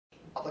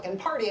Republican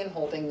Party in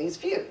holding these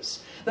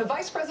views. The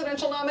vice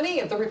presidential nominee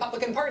of the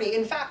Republican Party,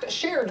 in fact,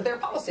 shared their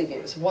policy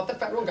views of what the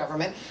federal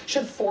government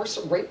should force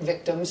rape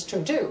victims to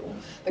do.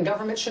 The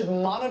government should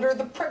monitor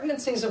the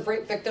pregnancies of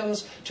rape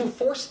victims to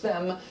force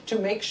them to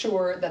make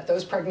sure that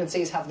those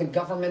pregnancies have the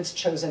government's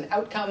chosen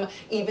outcome,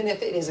 even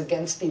if it is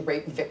against the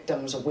rape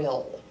victim's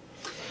will.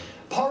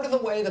 Part of the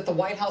way that the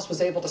White House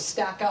was able to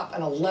stack up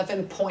an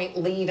 11-point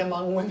lead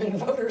among women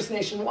voters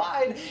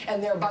nationwide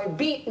and thereby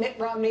beat Mitt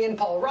Romney and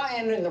Paul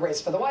Ryan in the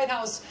race for the White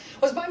House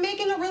was by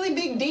making a really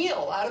big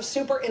deal out of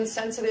super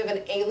insensitive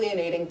and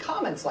alienating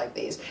comments like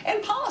these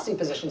and policy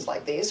positions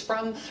like these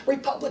from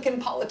Republican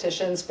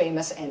politicians,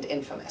 famous and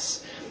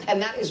infamous. And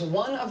that is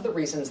one of the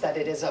reasons that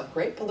it is of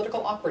great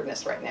political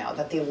awkwardness right now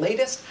that the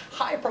latest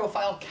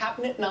high-profile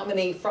cabinet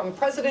nominee from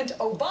President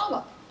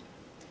Obama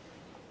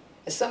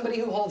is somebody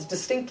who holds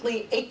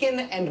distinctly Aiken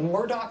and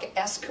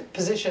Murdoch-esque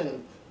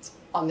positions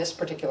on this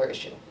particular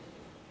issue.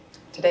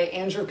 Today,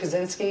 Andrew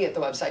Kaczynski at the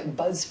website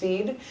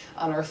BuzzFeed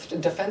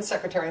unearthed Defense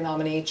Secretary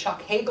nominee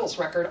Chuck Hagel's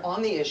record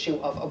on the issue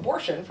of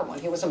abortion from when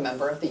he was a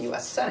member of the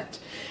U.S. Senate.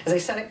 As a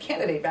Senate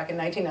candidate back in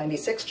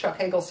 1996, Chuck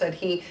Hagel said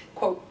he,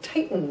 quote,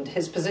 tightened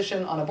his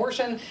position on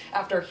abortion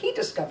after he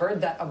discovered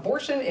that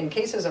abortion in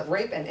cases of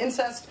rape and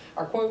incest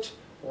are, quote,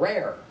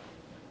 rare.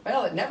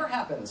 Well, it never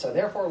happened, so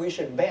therefore we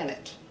should ban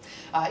it.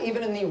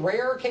 Even in the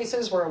rare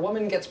cases where a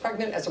woman gets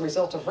pregnant as a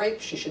result of rape,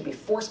 she should be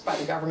forced by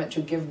the government to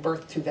give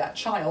birth to that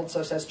child,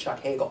 so says Chuck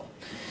Hagel.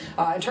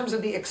 In terms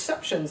of the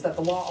exceptions that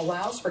the law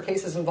allows for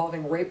cases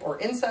involving rape or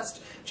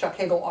incest, Chuck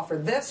Hagel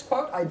offered this,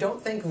 quote, I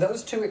don't think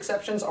those two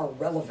exceptions are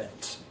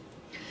relevant.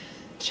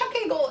 Chuck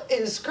Hagel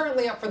is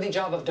currently up for the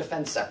job of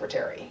Defense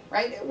Secretary,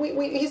 right?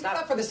 He's not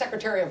up for the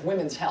Secretary of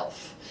Women's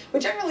Health.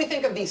 We generally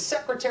think of the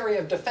Secretary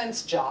of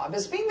Defense job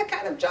as being the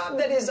kind of job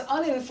that is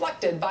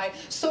uninflected by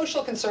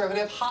social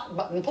conservative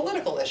hot-button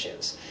political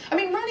issues. I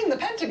mean, running the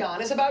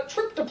Pentagon is about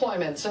troop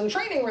deployments and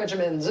training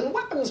regimens and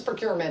weapons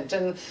procurement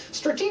and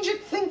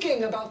strategic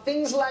thinking about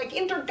things like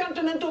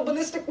intercontinental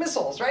ballistic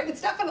missiles, right?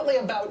 It's definitely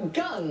about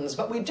guns,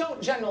 but we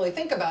don't generally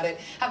think about it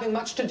having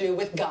much to do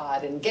with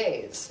God and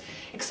gays.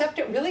 Except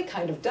it really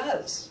kind of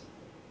does.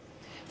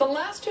 The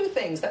last two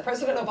things that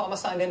President Obama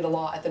signed into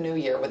law at the new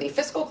year were the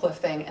fiscal cliff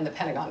thing and the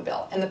Pentagon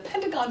bill. And the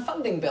Pentagon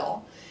funding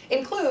bill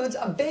includes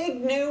a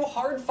big new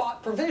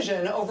hard-fought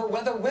provision over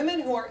whether women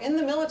who are in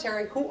the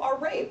military who are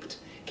raped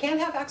can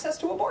have access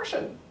to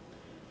abortion.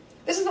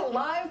 This is a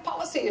live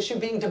policy issue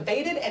being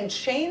debated and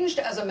changed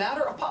as a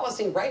matter of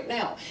policy right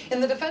now. In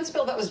the defense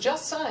bill that was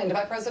just signed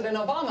by President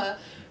Obama,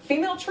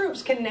 female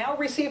troops can now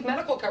receive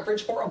medical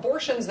coverage for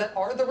abortions that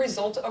are the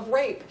result of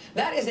rape.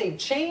 That is a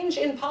change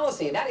in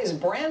policy. That is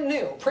brand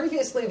new.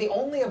 Previously, the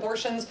only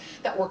abortions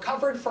that were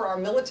covered for our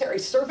military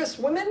service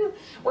women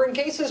were in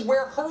cases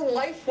where her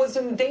life was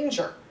in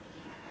danger.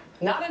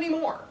 Not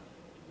anymore.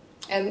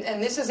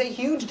 And this is a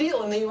huge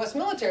deal in the U.S.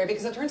 military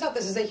because it turns out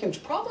this is a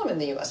huge problem in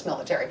the U.S.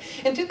 military.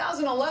 In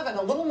 2011,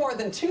 a little more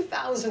than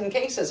 2,000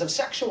 cases of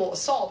sexual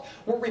assault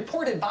were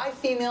reported by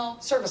female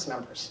service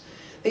members.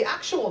 The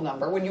actual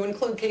number, when you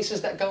include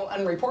cases that go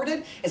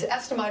unreported, is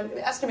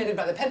estimated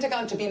by the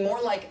Pentagon to be more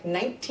like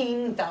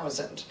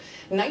 19,000.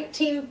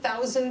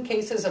 19,000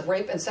 cases of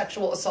rape and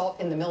sexual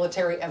assault in the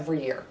military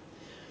every year.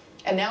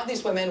 And now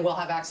these women will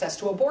have access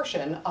to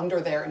abortion under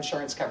their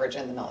insurance coverage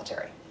in the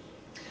military.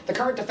 The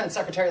current Defense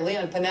Secretary,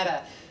 Leon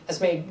Panetta, has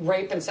made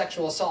rape and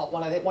sexual assault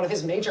one of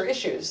his major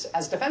issues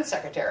as Defense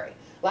Secretary.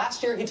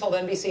 Last year, he told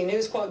NBC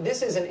News, quote,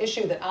 this is an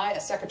issue that I,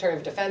 as Secretary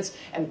of Defense,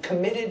 am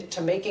committed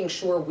to making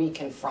sure we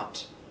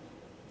confront.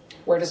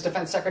 Where does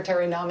Defense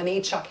Secretary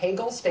nominee Chuck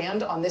Hagel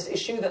stand on this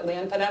issue that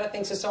Leon Panetta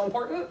thinks is so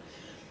important?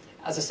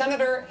 As a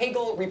senator,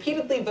 Hagel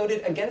repeatedly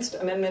voted against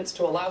amendments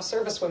to allow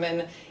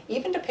servicewomen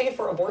even to pay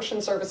for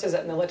abortion services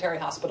at military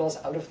hospitals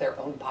out of their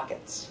own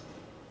pockets.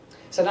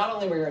 So not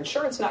only will your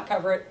insurance not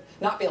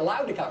be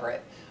allowed to cover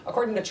it,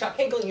 according to Chuck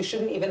Hagel, you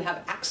shouldn't even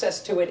have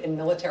access to it in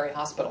military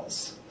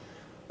hospitals.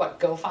 What,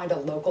 go find a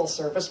local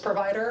service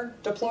provider,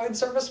 deployed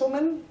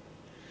servicewoman?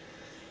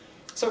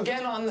 So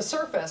again, on the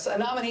surface, a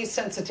nominee's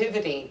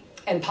sensitivity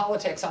and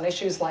politics on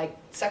issues like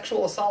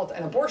sexual assault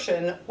and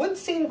abortion would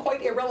seem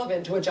quite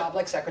irrelevant to a job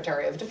like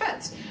Secretary of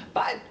Defense.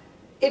 But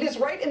it is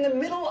right in the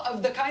middle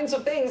of the kinds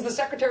of things the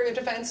Secretary of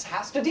Defense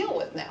has to deal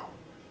with now.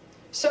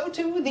 So,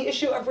 too, the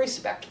issue of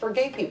respect for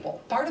gay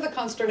people. Part of the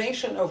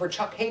consternation over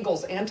Chuck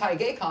Hagel's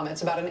anti-gay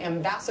comments about an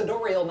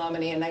ambassadorial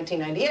nominee in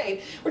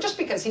 1998 were just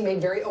because he made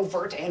very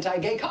overt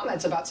anti-gay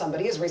comments about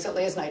somebody as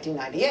recently as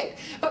 1998.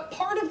 But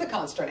part of the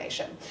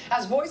consternation,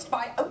 as voiced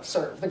by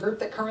OutServe, the group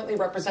that currently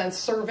represents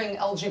serving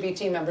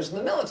LGBT members in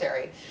the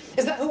military,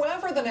 is that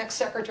whoever the next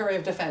Secretary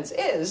of Defense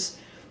is,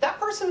 that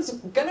person's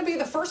going to be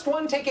the first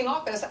one taking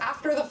office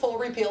after the full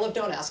repeal of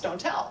Don't Ask, Don't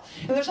Tell.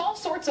 And there's all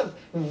sorts of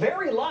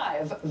very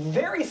live,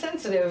 very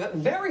sensitive,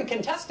 very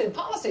contested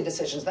policy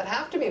decisions that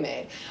have to be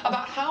made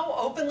about how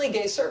openly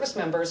gay service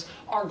members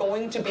are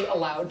going to be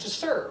allowed to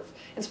serve,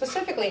 and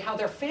specifically how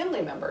their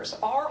family members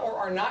are or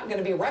are not going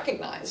to be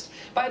recognized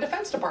by a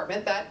Defense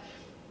Department that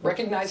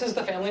recognizes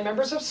the family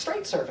members of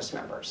straight service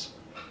members.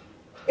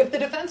 If the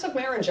Defense of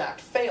Marriage Act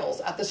fails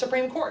at the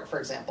Supreme Court, for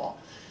example,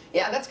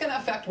 yeah, that's going to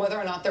affect whether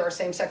or not there are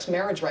same-sex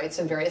marriage rights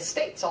in various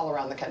states all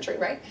around the country,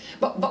 right?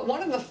 But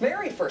one of the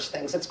very first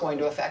things it's going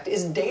to affect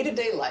is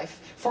day-to-day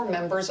life for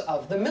members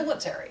of the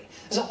military.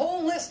 There's a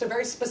whole list of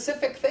very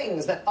specific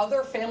things that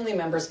other family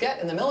members get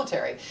in the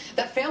military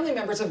that family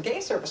members of gay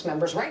service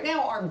members right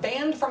now are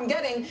banned from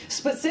getting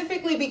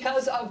specifically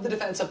because of the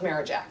Defense of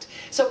Marriage Act.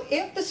 So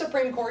if the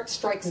Supreme Court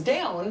strikes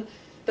down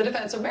the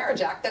Defense of Marriage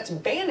Act that's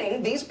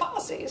banning these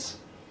policies,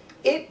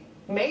 it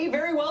may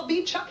very well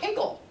be Chuck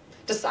Hagel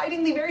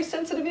deciding the very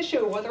sensitive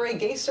issue of whether a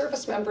gay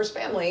service member's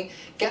family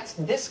gets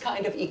this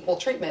kind of equal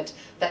treatment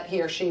that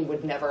he or she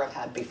would never have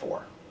had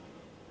before.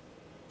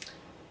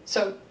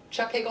 So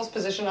Chuck Hagel's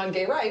position on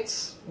gay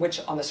rights,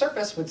 which on the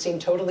surface would seem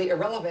totally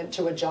irrelevant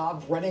to a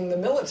job running the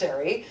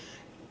military,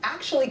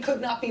 actually could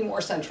not be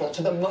more central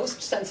to the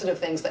most sensitive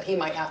things that he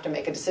might have to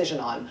make a decision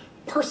on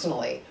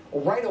personally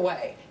right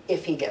away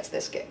if he gets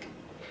this gig.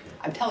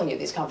 I'm telling you,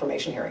 these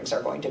confirmation hearings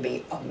are going to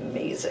be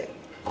amazing.